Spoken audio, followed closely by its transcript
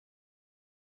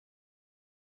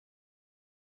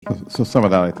So some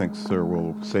of that, I think, sir,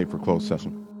 we'll save for closed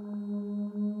session.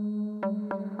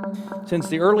 Since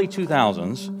the early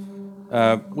 2000s,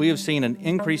 we have seen an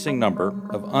increasing number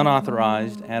of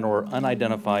unauthorized and/or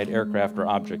unidentified aircraft or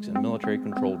objects in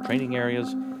military-controlled training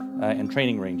areas and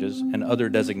training ranges and other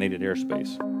designated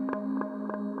airspace.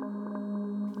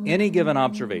 Any given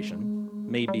observation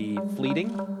may be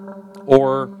fleeting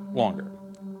or longer.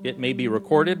 It may be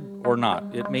recorded or not.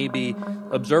 It may be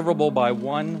observable by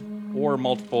one or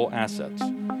multiple assets.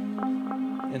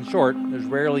 In short, there's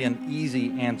rarely an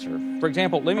easy answer. For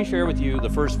example, let me share with you the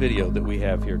first video that we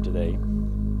have here today,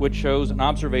 which shows an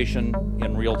observation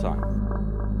in real time.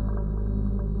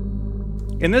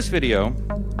 In this video,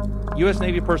 U.S.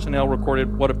 Navy personnel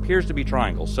recorded what appears to be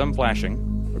triangles, some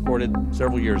flashing, recorded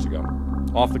several years ago,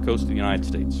 off the coast of the United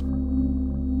States.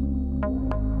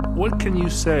 What can you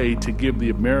say to give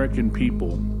the American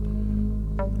people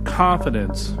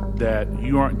confidence that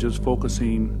you aren't just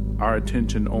focusing our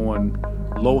attention on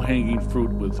low-hanging fruit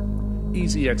with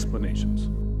easy explanations?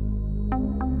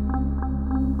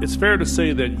 It's fair to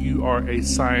say that you are a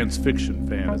science fiction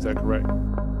fan, is that correct?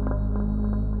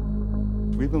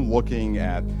 We've been looking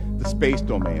at the space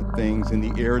domain, things in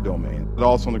the air domain, but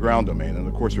also in the ground domain. And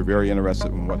of course, we're very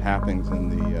interested in what happens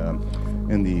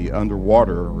in the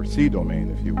underwater or sea domain,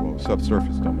 if you will,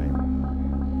 subsurface domain.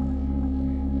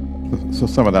 So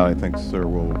some of that, I think, sir,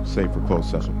 we'll save for closed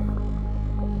session.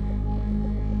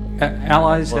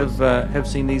 Allies have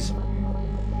seen these.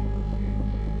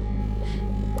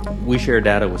 We share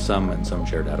data with some, and some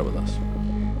share data with us.